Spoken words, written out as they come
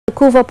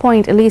Couva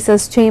Point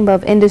Elisa's Chamber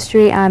of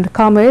Industry and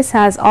Commerce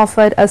has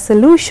offered a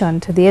solution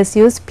to the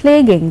issues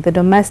plaguing the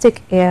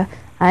domestic air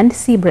and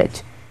sea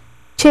bridge.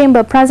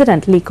 Chamber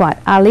President Liaquat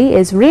Ali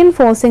is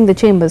reinforcing the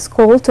Chamber's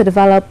call to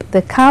develop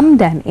the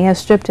Camden Air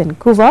Strip in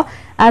Couva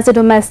as a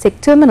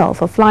domestic terminal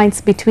for flights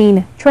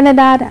between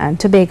Trinidad and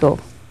Tobago.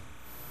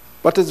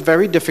 But it's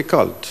very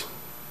difficult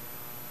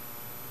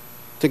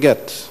to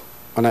get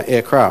on an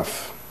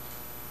aircraft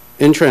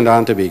in Trinidad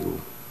and Tobago,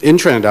 in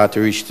Trinidad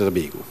to reach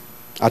Tobago.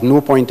 At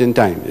no point in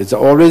time. It's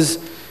always,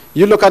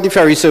 you look at the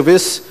ferry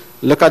service,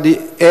 look at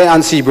the air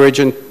and sea bridge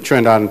in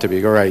Trinidad and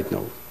Tobago right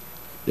now.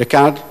 You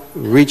can't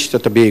reach to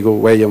Tobago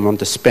where you want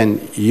to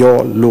spend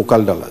your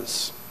local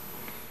dollars.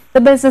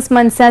 The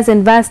businessman says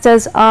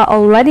investors are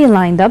already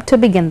lined up to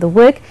begin the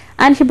work,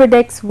 and he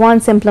predicts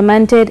once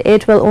implemented,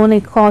 it will only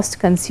cost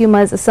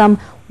consumers some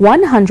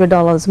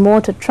 $100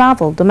 more to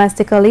travel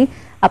domestically,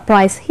 a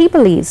price he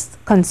believes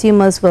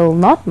consumers will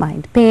not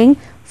mind paying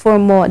for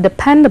more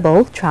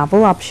dependable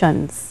travel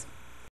options.